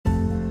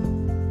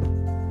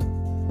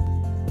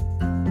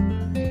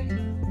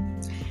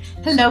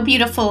Hello,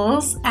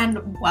 beautifuls, and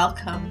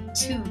welcome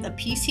to the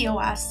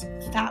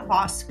PCOS Fat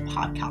Loss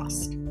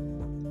Podcast.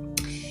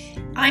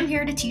 I'm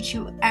here to teach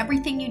you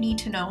everything you need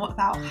to know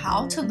about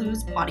how to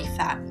lose body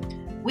fat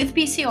with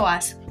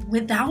PCOS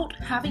without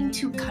having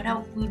to cut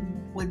out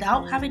gluten,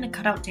 without having to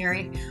cut out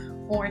dairy,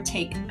 or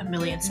take a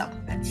million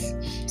supplements.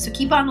 So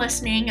keep on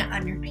listening.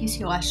 I'm your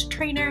PCOS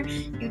trainer,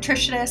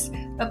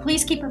 nutritionist, but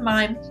please keep in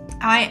mind,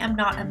 I am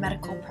not a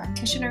medical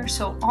practitioner,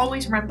 so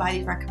always run by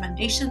these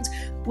recommendations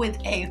with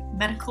a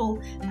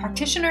medical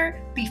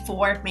practitioner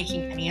before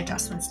making any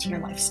adjustments to your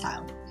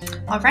lifestyle.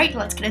 All right,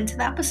 let's get into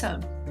the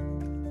episode.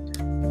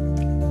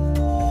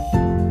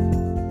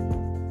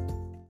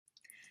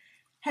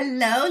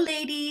 Hello,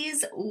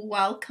 ladies.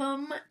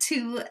 Welcome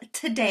to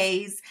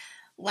today's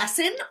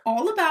lesson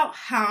all about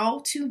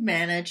how to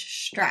manage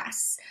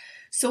stress.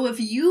 So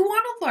if you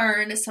want to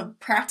learn some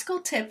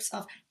practical tips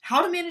of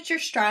how to manage your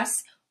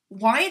stress,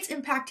 why it's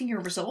impacting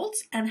your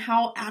results, and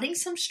how adding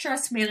some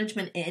stress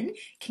management in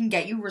can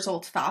get you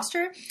results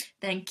faster,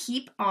 then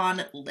keep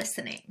on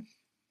listening.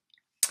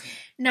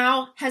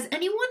 Now, has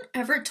anyone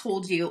ever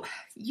told you,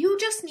 you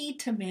just need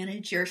to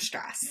manage your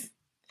stress?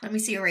 Let me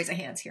see a raise of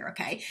hands here,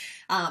 okay?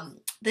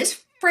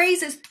 This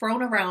phrase is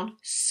thrown around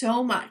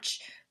so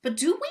much, but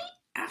do we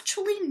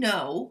actually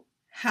know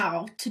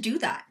how to do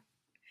that?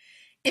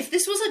 If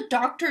this was a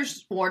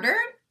doctor's order,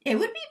 it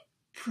would be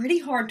pretty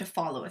hard to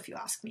follow if you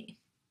ask me.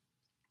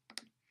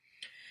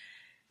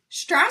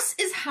 Stress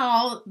is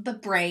how the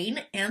brain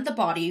and the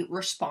body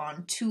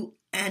respond to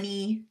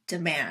any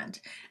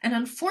demand. And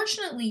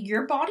unfortunately,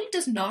 your body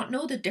does not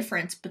know the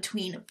difference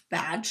between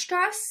bad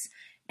stress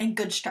and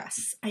good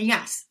stress. And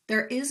yes,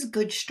 there is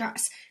good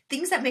stress.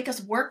 Things that make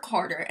us work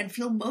harder and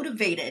feel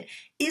motivated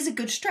is a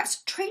good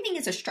stress. Training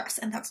is a stress,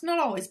 and that's not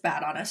always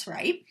bad on us,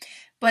 right?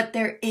 But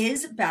there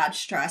is bad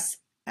stress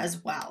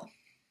as well.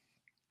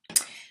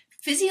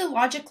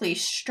 Physiologically,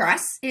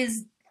 stress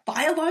is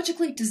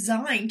biologically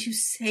designed to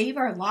save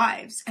our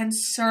lives and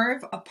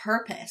serve a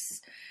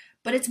purpose,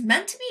 but it's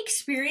meant to be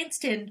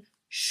experienced in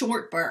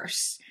short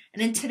bursts.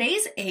 And in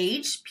today's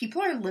age,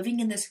 people are living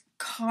in this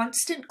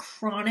constant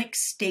chronic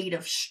state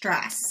of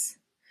stress.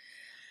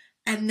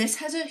 And this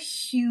has a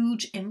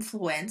huge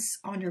influence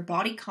on your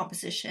body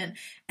composition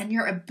and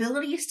your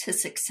abilities to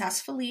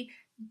successfully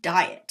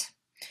diet,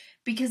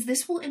 because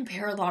this will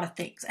impair a lot of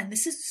things. And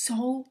this is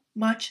so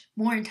much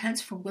more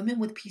intense for women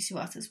with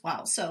PCOS as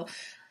well. So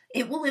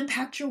it will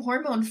impact your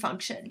hormone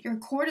function, your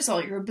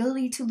cortisol, your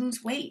ability to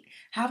lose weight,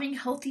 having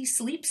healthy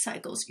sleep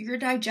cycles, your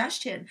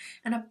digestion,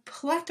 and a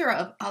plethora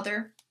of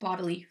other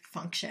bodily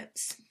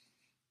functions.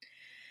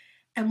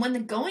 And when the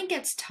going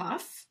gets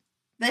tough,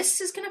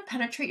 this is going to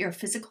penetrate your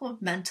physical,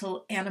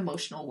 mental, and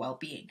emotional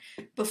well-being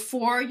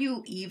before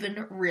you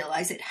even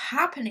realize it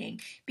happening,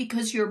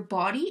 because your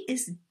body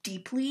is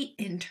deeply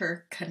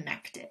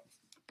interconnected.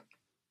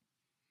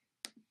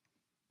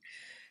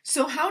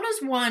 So how does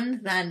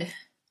one then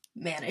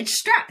manage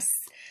stress?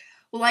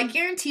 Well, I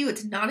guarantee you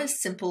it's not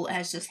as simple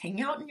as just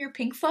hanging out in your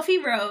pink fluffy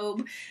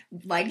robe,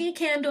 lighting a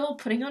candle,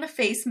 putting on a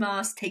face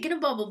mask, taking a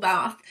bubble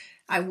bath.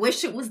 I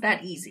wish it was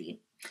that easy.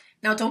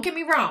 Now, don't get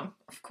me wrong.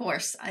 Of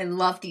course, I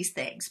love these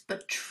things,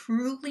 but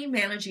truly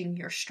managing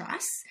your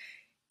stress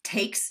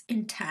takes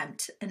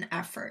intent and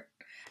effort,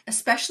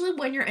 especially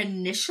when you're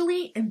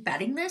initially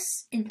embedding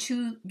this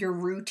into your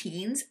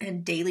routines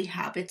and daily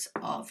habits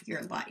of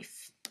your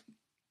life.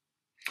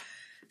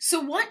 So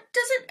what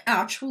does it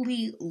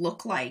actually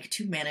look like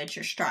to manage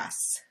your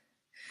stress?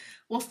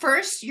 Well,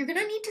 first, you're going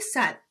to need to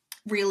set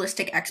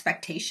realistic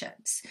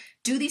expectations.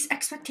 Do these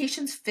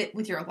expectations fit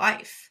with your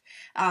life?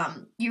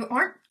 You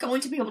aren't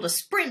going to be able to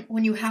sprint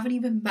when you haven't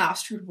even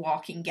mastered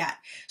walking yet.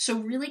 So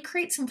really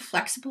create some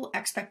flexible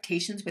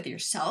expectations with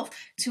yourself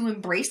to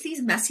embrace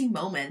these messy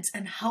moments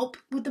and help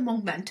with the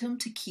momentum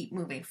to keep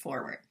moving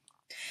forward.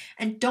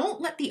 And don't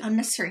let the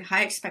unnecessary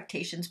high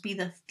expectations be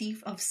the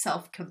thief of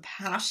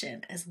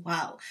self-compassion as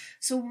well.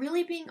 So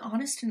really being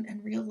honest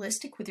and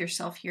realistic with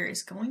yourself here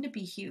is going to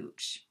be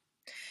huge.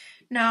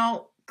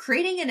 Now,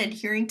 creating and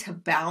adhering to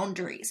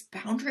boundaries.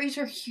 Boundaries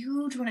are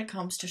huge when it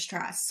comes to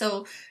stress.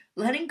 So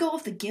letting go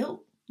of the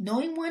guilt,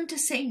 knowing when to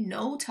say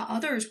no to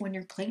others when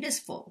your plate is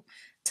full,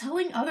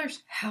 telling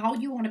others how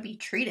you want to be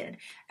treated,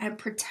 and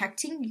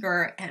protecting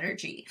your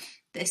energy.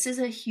 This is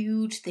a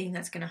huge thing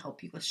that's going to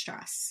help you with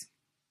stress.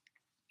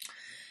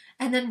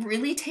 And then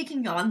really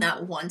taking on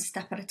that one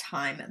step at a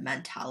time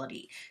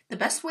mentality. The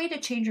best way to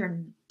change your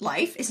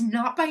life is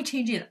not by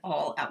changing it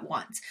all at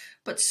once,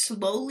 but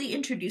slowly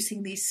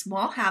introducing these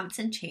small habits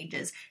and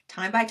changes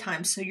time by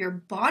time so your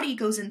body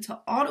goes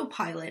into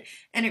autopilot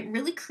and it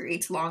really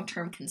creates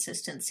long-term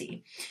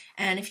consistency.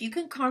 And if you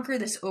can conquer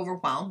this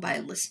overwhelm by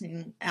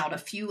listing out a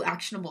few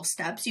actionable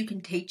steps you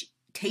can take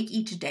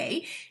each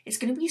day, it's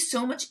going to be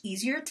so much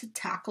easier to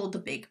tackle the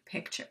big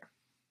picture.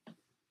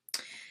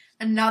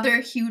 Another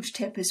huge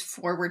tip is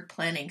forward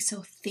planning.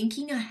 So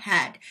thinking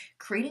ahead,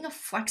 creating a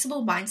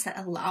flexible mindset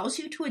allows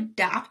you to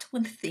adapt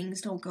when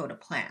things don't go to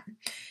plan.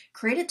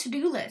 Create a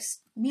to-do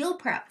list. meal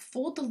prep,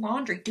 fold the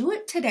laundry, do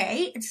it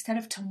today instead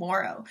of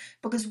tomorrow.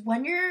 Because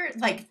when you're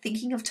like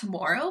thinking of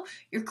tomorrow,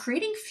 you're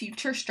creating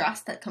future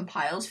stress that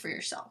compiles for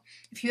yourself.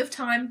 If you have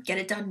time, get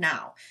it done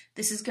now.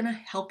 This is going to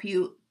help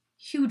you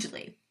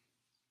hugely.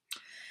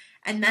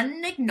 And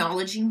then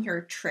acknowledging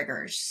your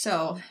triggers.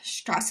 So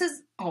stress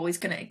is always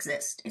going to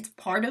exist. It's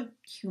part of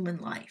human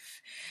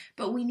life.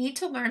 But we need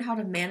to learn how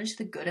to manage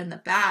the good and the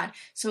bad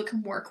so it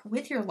can work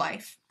with your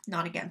life,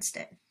 not against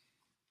it.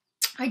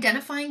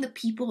 Identifying the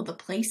people, the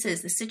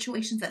places, the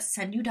situations that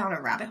send you down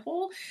a rabbit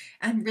hole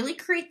and really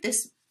create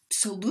this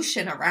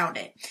solution around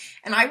it.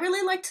 And I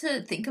really like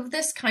to think of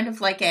this kind of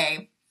like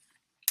a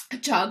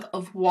jug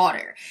of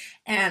water.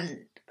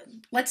 And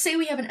let's say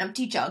we have an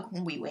empty jug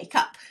when we wake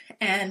up,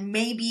 and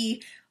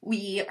maybe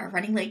we are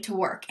running late to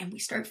work and we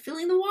start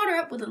filling the water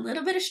up with a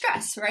little bit of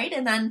stress, right?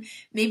 And then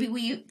maybe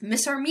we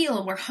miss our meal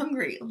and we're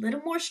hungry, a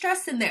little more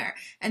stress in there.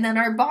 And then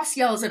our boss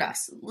yells at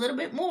us a little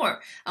bit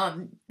more.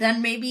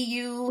 Then maybe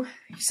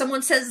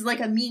someone says like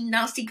a mean,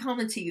 nasty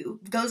comment to you,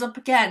 goes up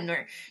again,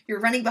 or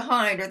you're running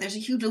behind, or there's a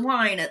huge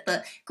line at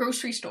the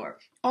grocery store.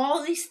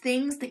 All these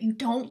things that you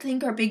don't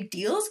think are big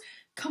deals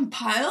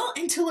compile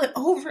until it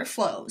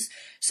overflows.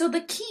 So the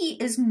key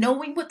is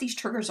knowing what these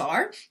triggers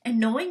are and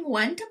knowing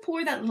when to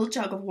pour that little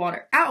jug of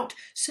water out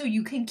so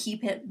you can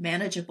keep it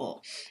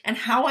manageable. And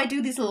how I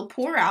do these little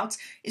pour outs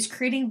is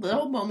creating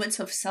little moments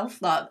of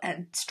self-love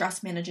and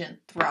stress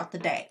management throughout the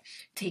day.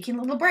 Taking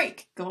a little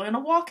break, going on a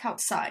walk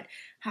outside,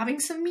 having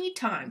some me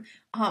time.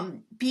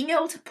 Being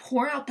able to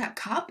pour out that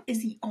cup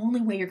is the only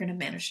way you're going to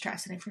manage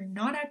stress. And if you're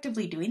not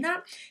actively doing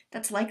that,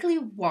 that's likely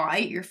why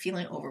you're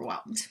feeling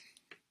overwhelmed.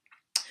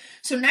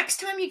 So next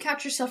time you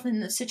catch yourself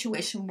in a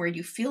situation where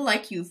you feel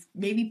like you've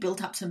maybe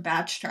built up some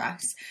bad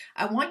stress,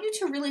 I want you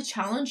to really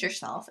challenge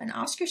yourself and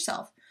ask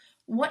yourself,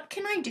 what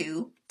can I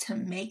do to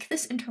make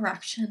this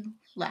interaction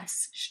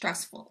less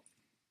stressful?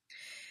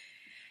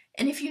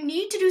 And if you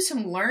need to do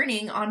some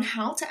learning on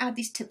how to add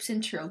these tips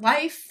into your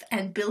life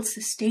and build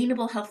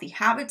sustainable, healthy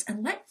habits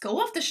and let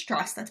go of the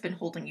stress that's been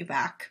holding you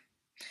back,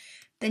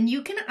 then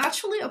you can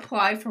actually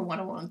apply for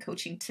one-on-one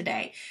coaching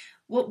today.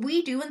 What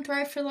we do in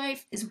Thrive for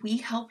Life is we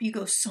help you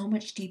go so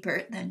much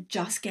deeper than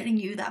just getting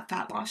you that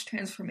fat loss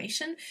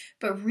transformation,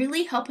 but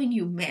really helping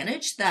you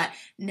manage that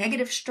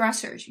negative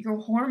stressors, your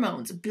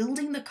hormones,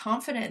 building the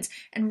confidence,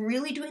 and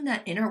really doing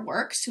that inner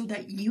work so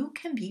that you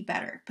can be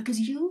better because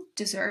you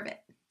deserve it.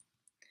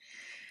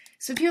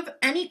 So if you have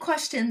any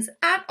questions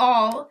at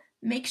all,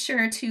 make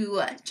sure to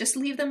just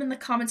leave them in the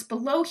comments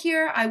below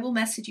here. I will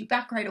message you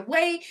back right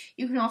away.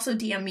 You can also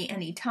DM me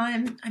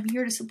anytime. I'm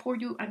here to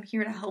support you. I'm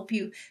here to help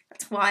you.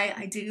 That's why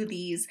I do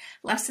these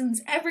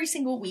lessons every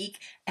single week.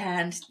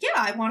 And yeah,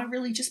 I want to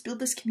really just build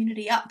this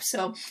community up.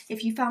 So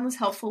if you found this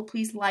helpful,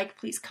 please like,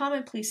 please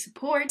comment, please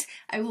support.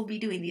 I will be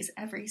doing these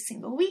every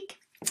single week.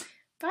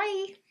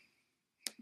 Bye.